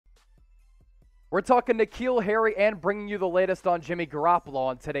We're talking N'Keal Harry and bringing you the latest on Jimmy Garoppolo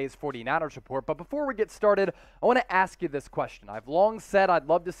on today's 49ers Report. But before we get started, I want to ask you this question. I've long said I'd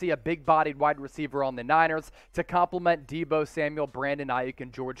love to see a big-bodied wide receiver on the Niners to complement Deebo Samuel, Brandon Ayuk,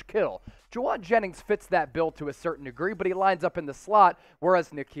 and George Kittle. Jauan Jennings fits that bill to a certain degree, but he lines up in the slot, whereas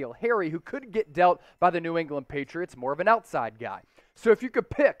N'Keal Harry, who could get dealt by the New England Patriots, more of an outside guy. So if you could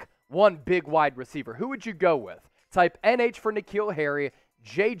pick one big wide receiver, who would you go with? Type NH for N'Keal Harry,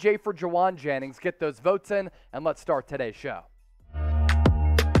 JJ for Jauan Jennings. Get those votes in, and let's start today's show.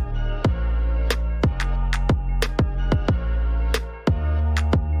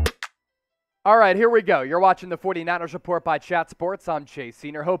 All right, here we go. You're watching the 49ers Report by Chat Sports. I'm Chase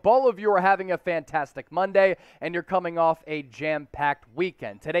Senior. Hope all of you are having a fantastic Monday, and you're coming off a jam-packed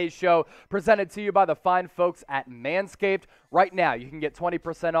weekend. Today's show presented to you by the fine folks at Manscaped. Right now, you can get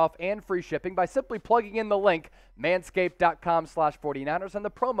 20% off and free shipping by simply plugging in the link, manscaped.com/49ers, and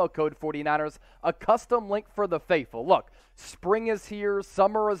the promo code 49ers, a custom link for the faithful. Look, spring is here.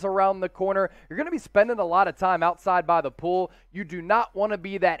 Summer is around the corner. You're going to be spending a lot of time outside by the pool. You do not want to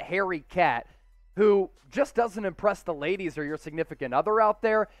be that hairy cat who just doesn't impress the ladies or your significant other out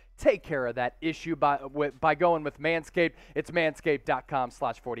there. Take care of that issue by going with Manscaped. It's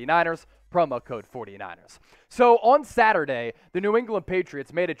manscaped.com/49ers. Promo code 49ers. So on Saturday, the New England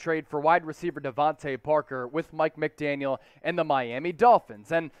Patriots made a trade for wide receiver DeVante Parker with Mike McDaniel and the Miami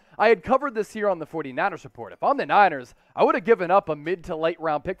Dolphins. And I had covered this here on the 49ers Report. If I'm the Niners, I would have given up a mid to late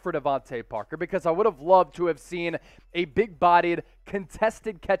round pick for DeVante Parker because I would have loved to have seen a big-bodied,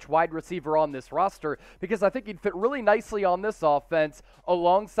 contested catch wide receiver on this roster because I think he'd fit really nicely on this offense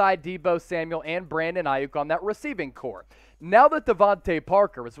alongside Deebo Samuel and Brandon Ayuk on that receiving core. Now that DeVante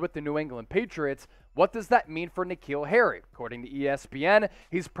Parker is with the New England Patriots, what does that mean for N'Keal Harry? According to ESPN,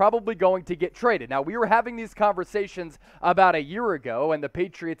 he's probably going to get traded. Now, we were having these conversations about a year ago, and the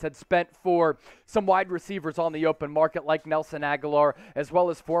Patriots had spent for some wide receivers on the open market like Nelson Agholor, as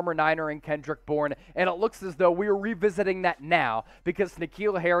well as former Niner and Kendrick Bourne, and it looks as though we are revisiting that now because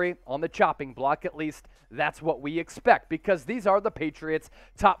N'Keal Harry, on the chopping block at least, that's what we expect because these are the Patriots'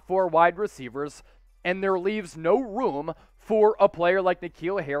 top 4 wide receivers, and there leaves no room for a player like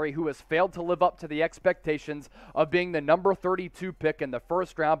N'Keal Harry who has failed to live up to the expectations of being the number 32 pick in the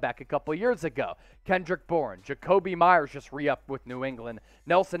first round back a couple years ago. Kendrick Bourne, Jacoby Myers just re-upped with New England.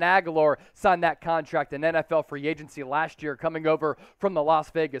 Nelson Agholor signed that contract in NFL free agency last year coming over from the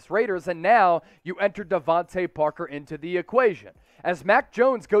Las Vegas Raiders, and now you enter DeVante Parker into the equation. As Mac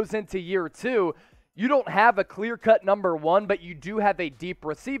Jones goes into year 2, you don't have a clear-cut number 1, but you do have a deep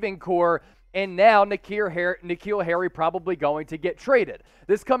receiving core. And now N'Keal Harry probably going to get traded.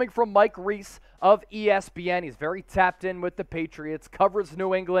 This coming from Mike Reese of ESPN. He's very tapped in with the Patriots, covers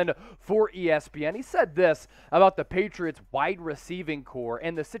New England for ESPN. He said this about the Patriots' wide receiving core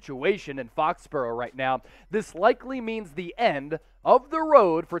and the situation in Foxborough right now. This likely means the end of the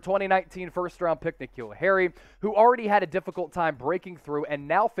road for 2019 first-round pick N'Keal Harry, who already had a difficult time breaking through and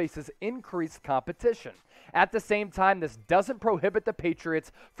now faces increased competition. At the same time, this doesn't prohibit the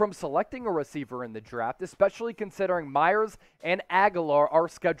Patriots from selecting a receiver in the draft, especially considering Myers and Agholor are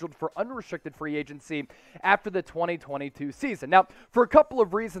scheduled for unrestricted free agency after the 2022 season. Now, for a couple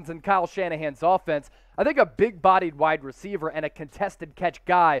of reasons in Kyle Shanahan's offense, I think a big-bodied wide receiver and a contested catch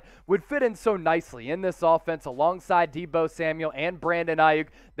guy would fit in so nicely in this offense alongside Deebo Samuel and Brandon Ayuk.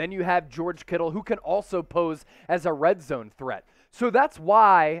 Then you have George Kittle, who can also pose as a red zone threat. So that's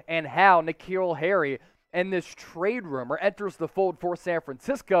why and how N'Keal Harry and this trade rumor enters the fold for San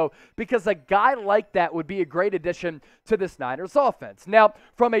Francisco because a guy like that would be a great addition to this Niners offense. Now,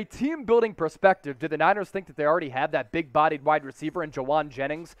 from a team-building perspective, do the Niners think that they already have that big-bodied wide receiver in Jauan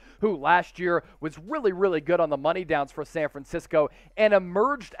Jennings, who last year was really, really good on the money downs for San Francisco and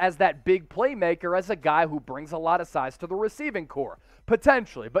emerged as that big playmaker as a guy who brings a lot of size to the receiving core?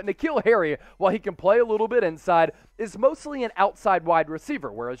 Potentially, but N'Keal Harry, while he can play a little bit inside, is mostly an outside wide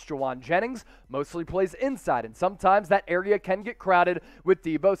receiver, whereas Jauan Jennings mostly plays inside, and sometimes that area can get crowded with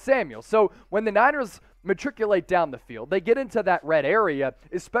Deebo Samuel. So when the Niners matriculate down the field, they get into that red area,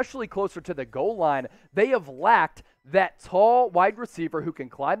 especially closer to the goal line, they have lacked that tall wide receiver who can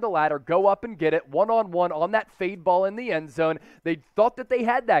climb the ladder, go up and get it one-on-one on that fade ball in the end zone. They thought that they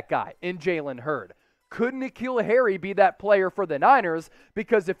had that guy in Jalen Hurd. Could N'Keal Harry be that player for the Niners?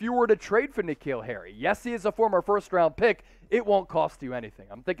 Because if you were to trade for N'Keal Harry, yes, he is a former first-round pick, it won't cost you anything.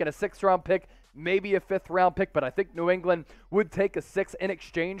 I'm thinking a 6th-round pick, maybe a 5th-round pick, but I think New England would take a 6 in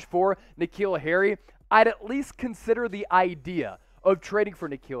exchange for N'Keal Harry. I'd at least consider the idea of trading for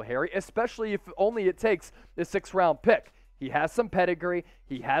N'Keal Harry, especially if only it takes a 6th-round pick. He has some pedigree.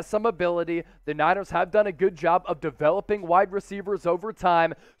 He has some ability. The Niners have done a good job of developing wide receivers over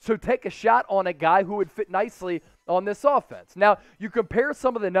time. So take a shot on a guy who would fit nicely on this offense. Now, you compare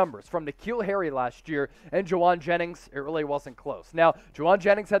some of the numbers from N'Keal Harry last year and Jauan Jennings, it really wasn't close. Now, Jauan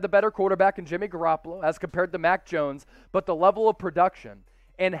Jennings had the better quarterback in Jimmy Garoppolo as compared to Mac Jones, but the level of production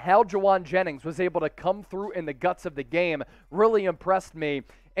and how Jauan Jennings was able to come through in the guts of the game really impressed me.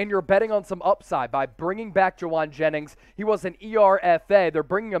 And you're betting on some upside by bringing back Jauan Jennings. He was an ERFA. They're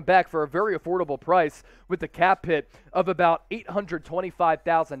bringing him back for a very affordable price with a cap hit of about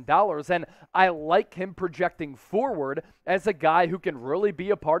 $825,000. And I like him projecting forward as a guy who can really be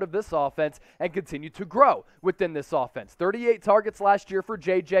a part of this offense and continue to grow within this offense. 38 targets last year for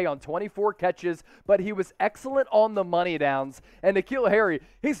JJ on 24 catches, but he was excellent on the money downs. And N'Keal Harry,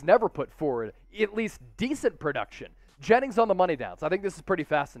 he's never put forward at least decent production. Jennings on the money downs. I think this is pretty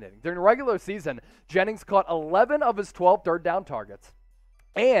fascinating. During the regular season, Jennings caught 11 of his 12 third down targets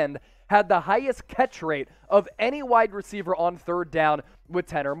and had the highest catch rate of any wide receiver on third down with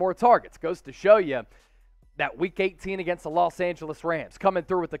 10 or more targets. Goes to show you that Week 18 against the Los Angeles Rams, coming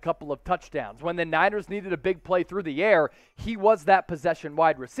through with a couple of touchdowns. When the Niners needed a big play through the air, he was that possession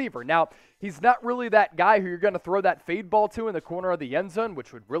wide receiver. Now, he's not really that guy who you're going to throw that fade ball to in the corner of the end zone,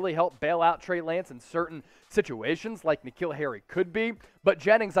 which would really help bail out Trey Lance in certain situations like N'Keal Harry could be. But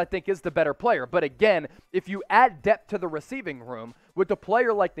Jennings, I think, is the better player. But again, if you add depth to the receiving room with a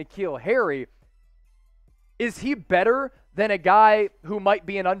player like N'Keal Harry, is he better than a guy who might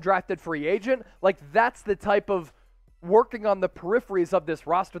be an undrafted free agent? Like, that's the type of working on the peripheries of this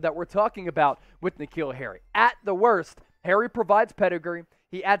roster that we're talking about with N'Keal Harry. At the worst, Harry provides pedigree.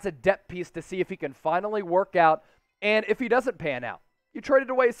 He adds a depth piece to see if he can finally work out. And if he doesn't pan out, you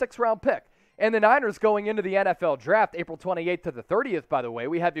traded away a 6th-round pick. And the Niners going into the NFL draft, April 28th to the 30th, by the way,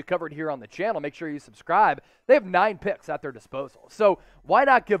 we have you covered here on the channel. Make sure you subscribe. They have 9 picks at their disposal. So why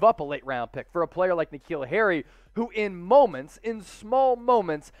not give up a late-round pick for a player like N'Keal Harry, who in small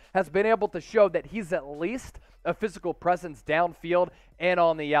moments, has been able to show that he's at least a physical presence downfield and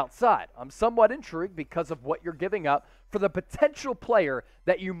on the outside. I'm somewhat intrigued because of what you're giving up for the potential player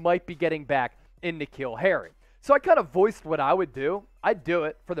that you might be getting back in N'Keal Harry. So I kind of voiced what I would do. I'd do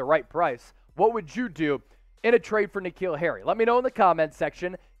it for the right price. What would you do in a trade for N'Keal Harry? Let me know in the comments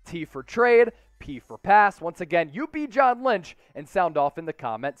section. T for trade, P for pass. Once again, you be John Lynch and sound off in the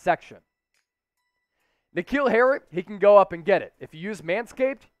comment section. N'Keal Harry, he can go up and get it. If you use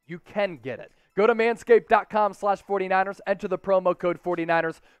Manscaped, you can get it. Go to manscaped.com/49ers, enter the promo code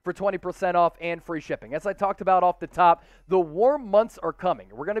 49ers for 20% off and free shipping. As I talked about off the top, the warm months are coming.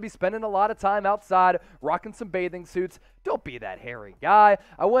 We're going to be spending a lot of time outside, rocking some bathing suits. Don't be that hairy guy.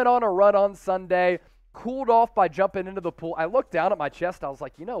 I went on a run on Sunday, cooled off by jumping into the pool. I looked down at my chest. I was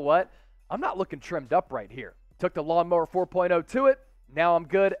like, you know what? I'm not looking trimmed up right here. Took the Lawnmower 4.0 to it. Now I'm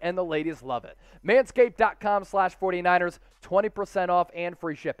good, and the ladies love it. Manscaped.com/49ers, 20% off and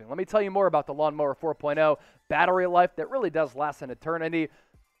free shipping. Let me tell you more about the Lawnmower 4.0. Battery life that really does last an eternity.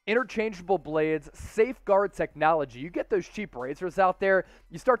 Interchangeable blades, safeguard technology. You get those cheap razors out there,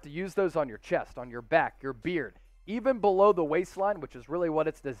 you start to use those on your chest, on your back, your beard, even below the waistline, which is really what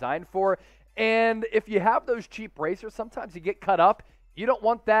it's designed for. And if you have those cheap razors, sometimes you get cut up. You don't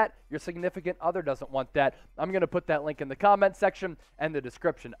want that. Your significant other doesn't want that. I'm going to put that link in the comment section and the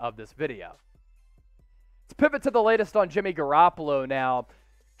description of this video. Let's pivot to the latest on Jimmy Garoppolo now.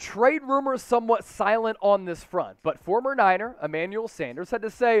 Trade rumors somewhat silent on this front, but former Niner Emmanuel Sanders had to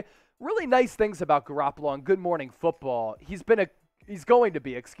say really nice things about Garoppolo on Good Morning Football. He's going to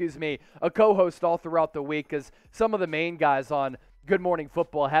be a co-host all throughout the week, as some of the main guys on Good Morning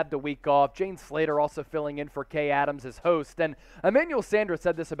Football had the week off. Jane Slater also filling in for Kay Adams as host. And Emmanuel Sanders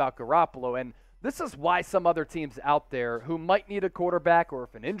said this about Garoppolo, and this is why some other teams out there who might need a quarterback, or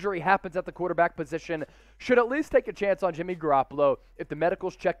if an injury happens at the quarterback position, should at least take a chance on Jimmy Garoppolo if the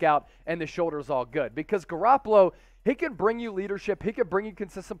medicals check out and the shoulder's all good. Because Garoppolo, he can bring you leadership, he can bring you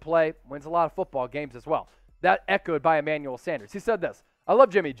consistent play, wins a lot of football games as well. That echoed by Emmanuel Sanders. He said this: I love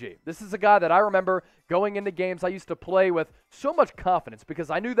Jimmy G. This is a guy that I remember going into games I used to play with so much confidence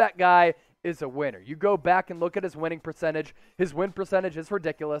because I knew that guy is a winner. You go back and look at his winning percentage. His win percentage is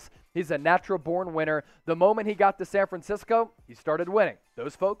ridiculous. He's a natural-born winner. The moment he got to San Francisco, he started winning.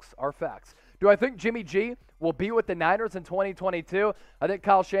 Those, folks, are facts. Do I think Jimmy G will be with the Niners in 2022? I think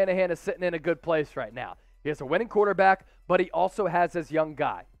Kyle Shanahan is sitting in a good place right now. He has a winning quarterback, but he also has his young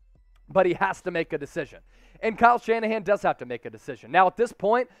guy. But he has to make a decision. And Kyle Shanahan does have to make a decision. Now, at this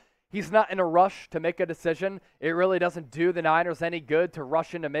point, He's not in a rush to make a decision. It really doesn't do the Niners any good to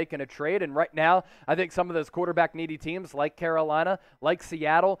rush into making a trade. And right now, I think some of those quarterback-needy teams like Carolina, like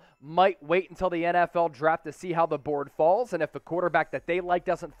Seattle, might wait until the NFL draft to see how the board falls. And if a quarterback that they like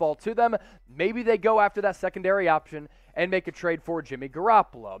doesn't fall to them, maybe they go after that secondary option and make a trade for Jimmy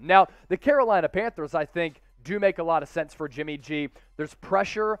Garoppolo. Now, the Carolina Panthers, I think, do make a lot of sense for Jimmy G. There's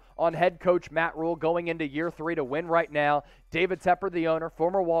pressure on head coach Matt Rule going into year 3 to win right now. David Tepper, the owner,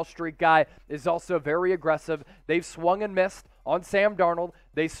 former Wall Street guy, is also very aggressive. They've swung and missed on Sam Darnold.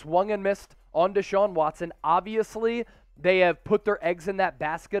 They swung and missed on Deshaun Watson. Obviously, they have put their eggs in that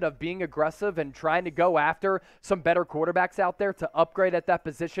basket of being aggressive and trying to go after some better quarterbacks out there to upgrade at that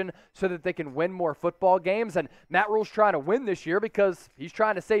position so that they can win more football games. And Matt Rule's trying to win this year because he's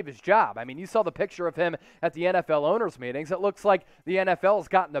trying to save his job. I mean, you saw the picture of him at the NFL owners meetings. It looks like the NFL has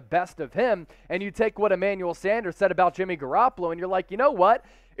gotten the best of him. And you take what Emmanuel Sanders said about Jimmy Garoppolo, and you're like, you know what?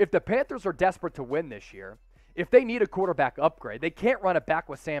 If the Panthers are desperate to win this year, if they need a quarterback upgrade, they can't run it back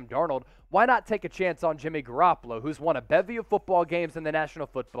with Sam Darnold. Why not take a chance on Jimmy Garoppolo, who's won a bevy of football games in the National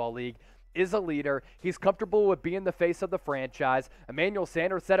Football League, is a leader. He's comfortable with being the face of the franchise. Emmanuel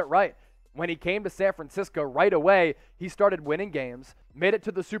Sanders said it right. When he came to San Francisco right away, he started winning games, made it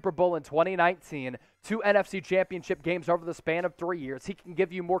to the Super Bowl in 2019, 2 NFC Championship games over the span of 3 years. He can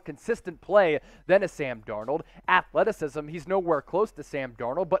give you more consistent play than a Sam Darnold. Athleticism, he's nowhere close to Sam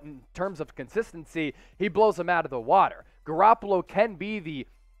Darnold, but in terms of consistency, he blows him out of the water. Garoppolo can be the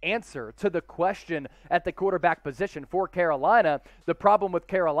answer to the question at the quarterback position for Carolina. The problem with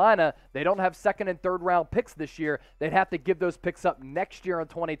Carolina, they don't have second and third round picks this year. They'd have to give those picks up next year in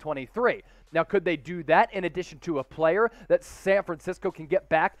 2023. Now, could they do that in addition to a player that San Francisco can get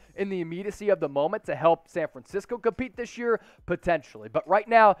back in the immediacy of the moment to help San Francisco compete this year? Potentially. But right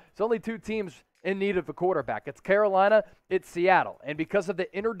now, it's only 2 teams in need of a quarterback. It's Carolina, it's Seattle. And because of the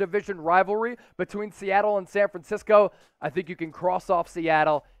interdivision rivalry between Seattle and San Francisco, I think you can cross off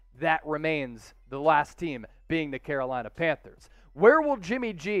Seattle. That remains the last team, being the Carolina Panthers. Where will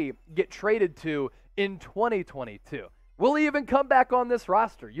Jimmy G get traded to in 2022? Will he even come back on this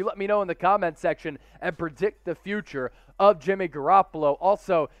roster? You let me know in the comment section and predict the future of Jimmy Garoppolo.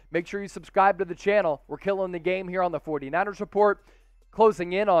 Also, make sure you subscribe to the channel. We're killing the game here on the 49ers Report,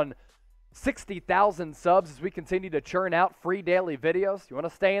 closing in on 60,000 subs as we continue to churn out free daily videos. You want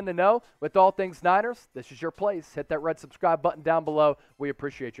to stay in the know with all things Niners? This is your place. Hit that red subscribe button down below. We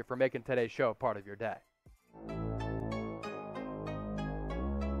appreciate you for making today's show a part of your day.